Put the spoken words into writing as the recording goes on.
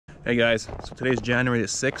Hey guys, so today's January the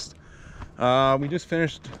 6th. We just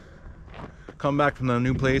finished coming back from the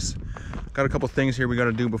new place. Got a couple things here we got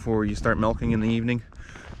to do before you start milking in the evening.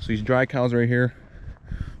 So these dry cows right here,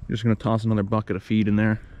 we're just going to toss another bucket of feed in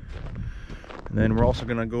there. And then we're also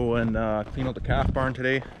going to go and clean out the calf barn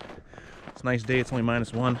today. It's a nice day, it's only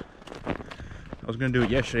 -1. I was going to do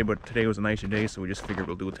it yesterday, but today was a nicer day, so we just figured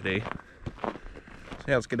we'll do it today. So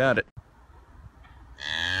yeah, let's get at it.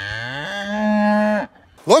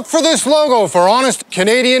 Look for this logo for honest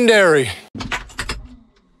Canadian dairy.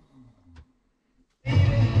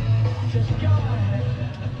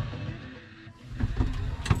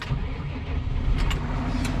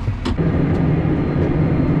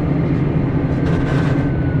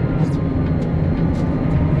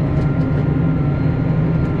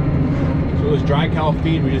 So this dry cow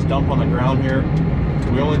feed we just dump on the ground here.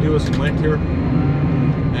 We only do this in winter.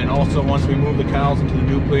 And also once we move the cows into the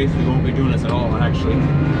new place, we won't be doing this at all actually.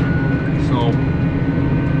 So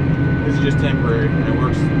this is just temporary and it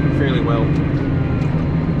works fairly well.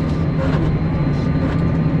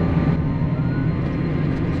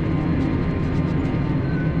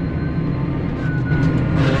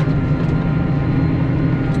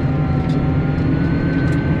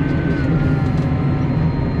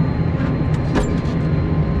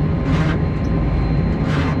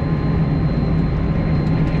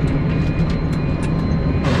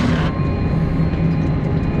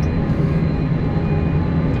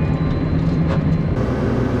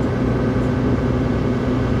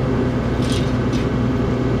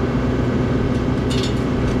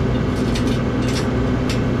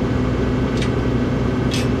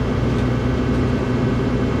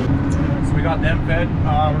 Got them fed.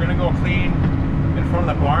 We're gonna go clean in front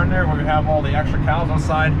of the barn there where we have all the extra cows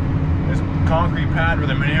outside. There's a concrete pad where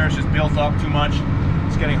the manure is just built up too much.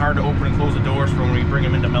 It's getting hard to open and close the doors for when we bring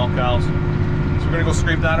them into milk cows. So we're gonna go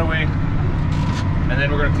scrape that away, and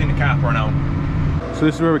then we're gonna clean the calf barn out. So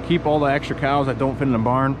this is where we keep all the extra cows that don't fit in the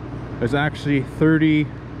barn. There's actually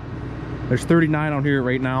 39 out here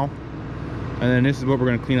right now, and then this is what we're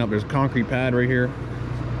gonna clean up. There's a concrete pad right here.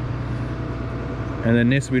 And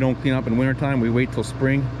then this we don't clean up in wintertime, we wait till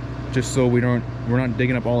spring, just so we're not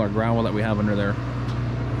digging up all our gravel that we have under there.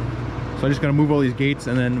 So I just gotta move all these gates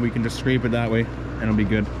and then we can just scrape it that way and it'll be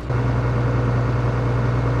good.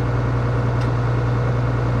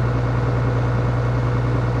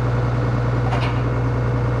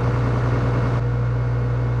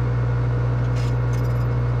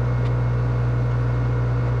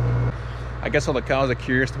 I guess all the cows are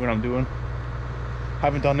curious to what I'm doing. I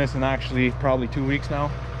haven't done this in actually probably 2 weeks now.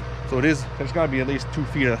 So there's got to be at least 2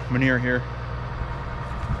 feet of manure here.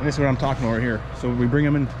 And this is what I'm talking about right here. So we bring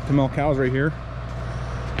them in to milk cows right here.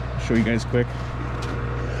 I'll show you guys quick.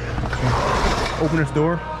 So open this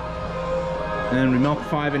door. And then we milk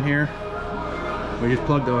 5 in here. We just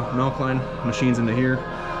plug the milk line machines into here.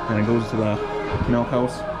 And it goes to the milk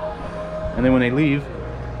house. And then when they leave,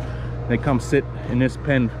 they come sit in this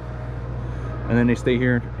pen. And then they stay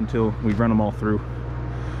here until we run them all through.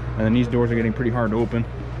 And then these doors are getting pretty hard to open.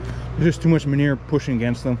 There's just too much manure pushing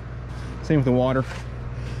against them. Same with the water.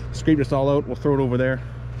 Scrape this all out, we'll throw it over there.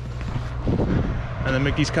 And then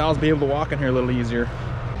make these cows be able to walk in here a little easier.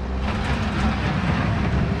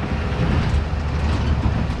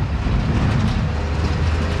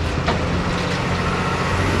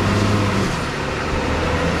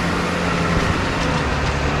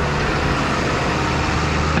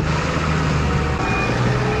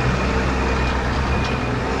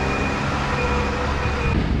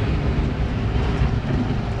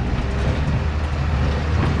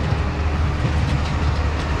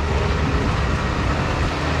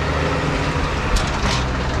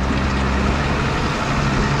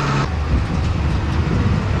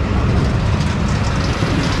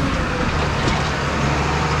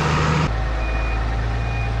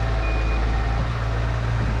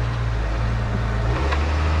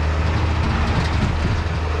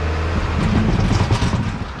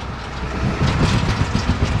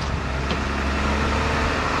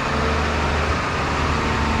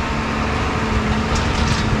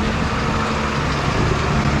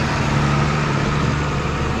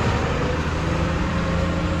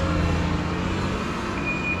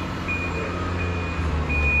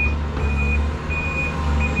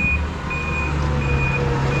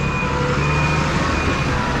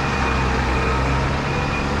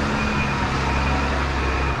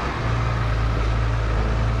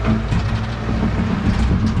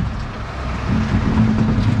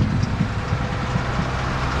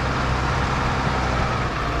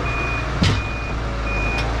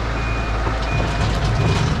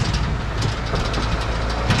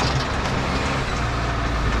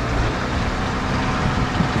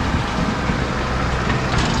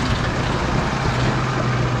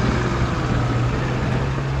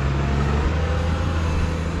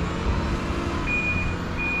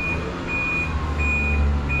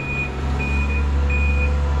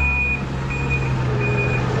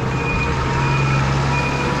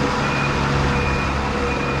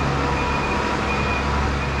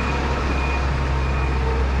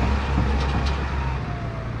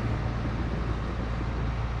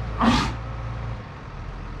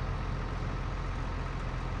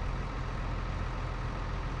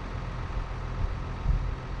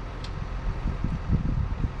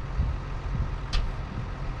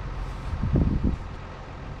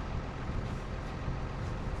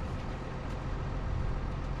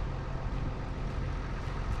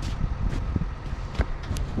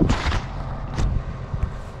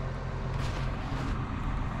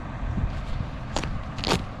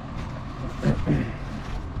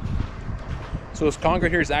 So this concrete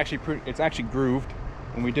here is actually it's actually grooved.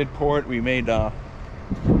 When we did pour it, we made so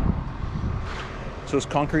this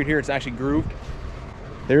concrete here, it's actually grooved.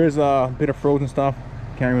 There is a bit of frozen stuff,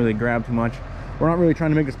 can't really grab too much. We're not really trying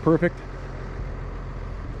to make this perfect,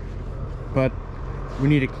 but we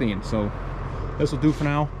need it clean, so this will do for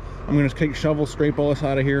now. I'm gonna take a shovel, scrape all this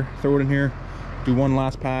out of here, throw it in here, do one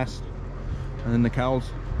last pass, and then the cows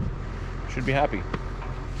should be happy.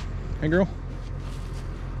 Hey girl.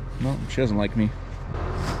 No, she doesn't like me.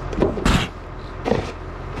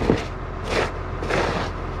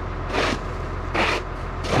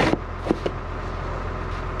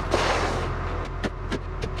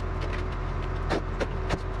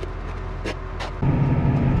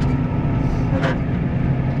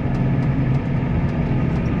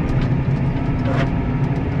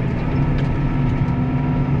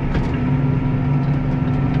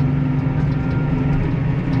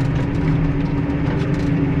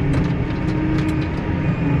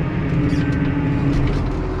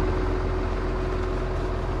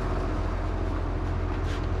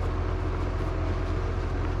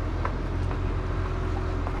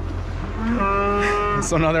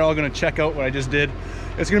 So now they're all gonna check out what I just did.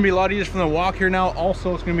 It's gonna be a lot easier from the walk here now.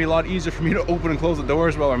 Also, it's gonna be a lot easier for me to open and close the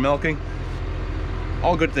doors while we're milking.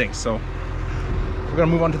 All good things. So we're gonna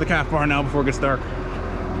move on to the calf barn now before it gets dark.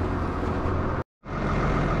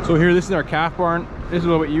 So here, this is our calf barn. This is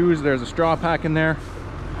what we use. There's a straw pack in there,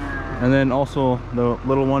 and then also the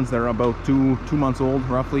little ones that are about two months old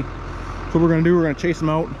roughly. So what we're gonna do, we're gonna chase them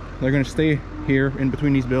out. They're gonna stay here in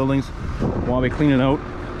between these buildings while we clean it out.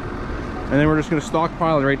 And then we're just gonna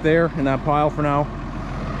stockpile it right there in that pile for now.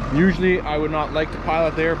 Usually I would not like to pile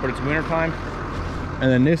it there, but it's winter time. And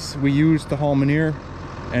then this we use to haul manure,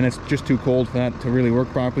 and it's just too cold for that to really work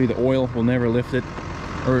properly. The oil will never lift it,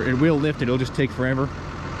 or it will lift it, it'll just take forever.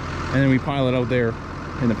 And then we pile it out there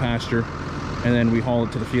in the pasture, and then we haul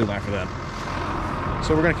it to the field after that.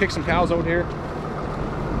 So we're gonna kick some cows out here,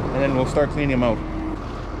 and then we'll start cleaning them out.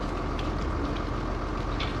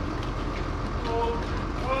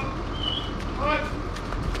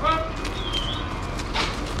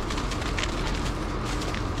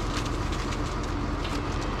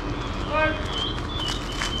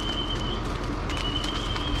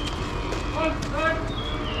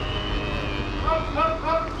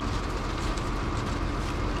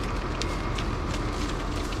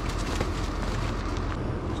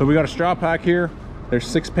 So we got a straw pack here. There's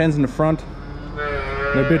 6 pens in the front.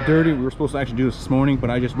 They're a bit dirty. We were supposed to actually do this morning, but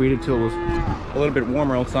I just waited till it was a little bit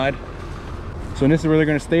warmer outside. So this is where they're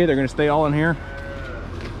gonna stay. They're gonna stay all in here.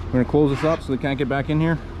 We're gonna close this up so they can't get back in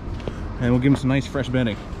here. And we'll give them some nice fresh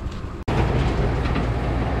bedding.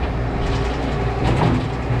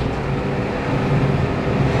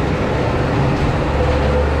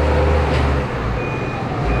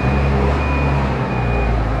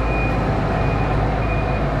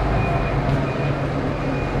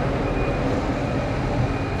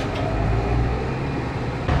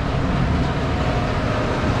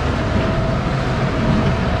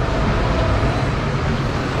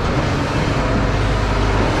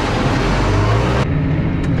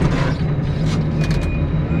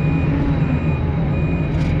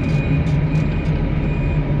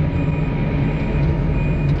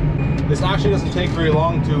 This actually doesn't take very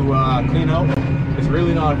long to clean out. It's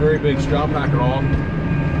really not a very big straw pack at all.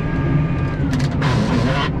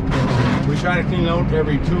 We try to clean out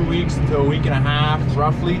every 2 weeks to a week and a half,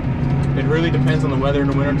 roughly. It really depends on the weather in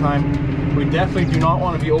the wintertime. We definitely do not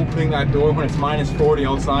want to be opening that door when it's minus 40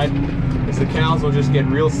 outside, because the cows will just get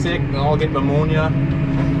real sick, they'll all get pneumonia,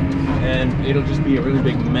 and it'll just be a really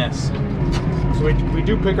big mess. So we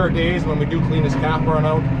do pick our days when we do clean this calf barn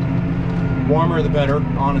out. Warmer the better,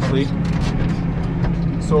 honestly.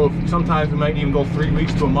 So sometimes we might even go 3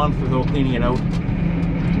 weeks to a month without cleaning it out,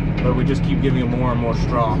 but we just keep giving them more and more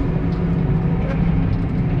straw.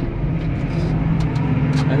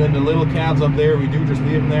 And then the little calves up there, we do just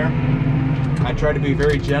leave them there. I try to be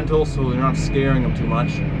very gentle so they're not scaring them too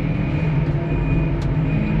much.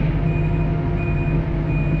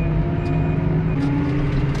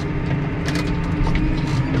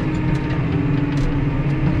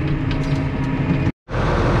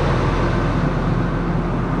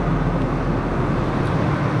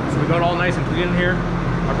 got all nice and clean in here.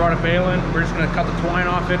 I brought a bale in. We're just gonna cut the twine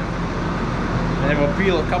off it. And then we'll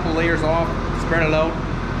peel a couple layers off, spread it out,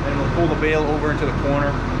 and we'll pull the bale over into the corner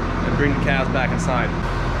and bring the calves back inside.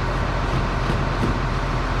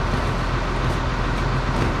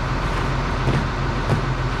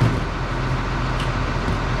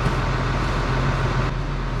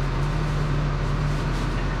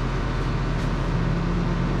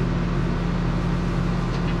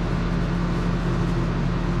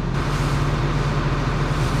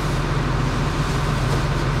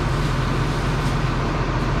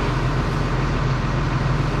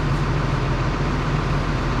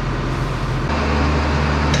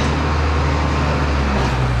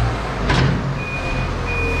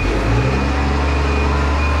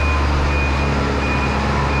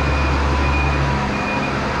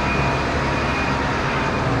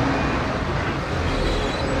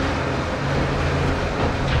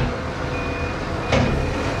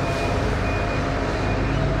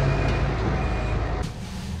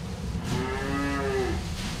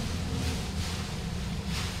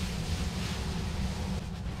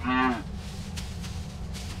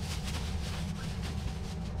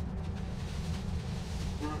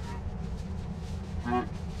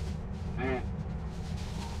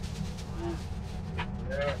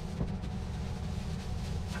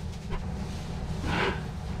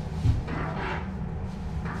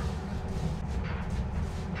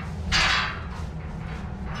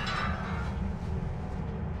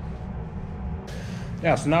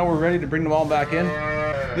 Yeah, so now we're ready to bring them all back in.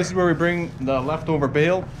 This is where we bring the leftover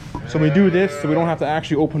bale. So we do this so we don't have to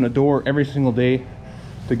actually open the door every single day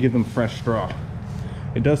to give them fresh straw.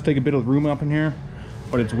 It does take a bit of room up in here,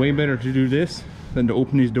 but it's way better to do this than to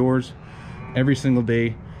open these doors every single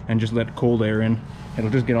day and just let cold air in. It'll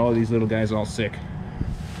just get all these little guys all sick.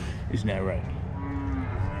 Isn't that right?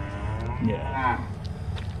 Yeah.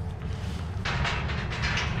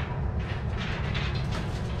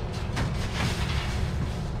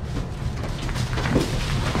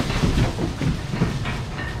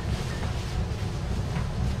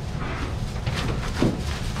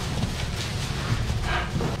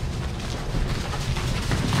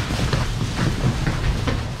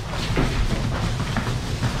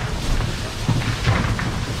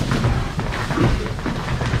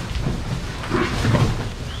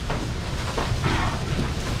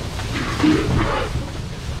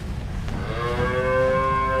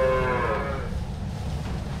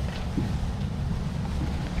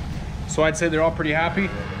 So I'd say they're all pretty happy.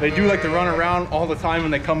 They do like to run around all the time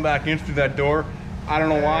when they come back in through that door. I don't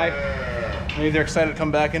know why. Maybe they're excited to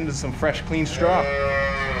come back into some fresh, clean straw.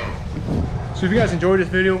 So if you guys enjoyed this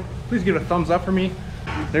video, please give it a thumbs up for me.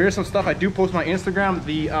 There is some stuff I do post on my Instagram.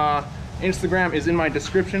 The Instagram is in my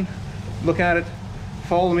description. Look at it,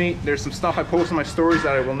 follow me. There's some stuff I post on my stories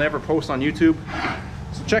that I will never post on YouTube.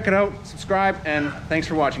 So check it out, subscribe, and thanks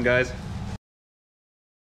for watching, guys.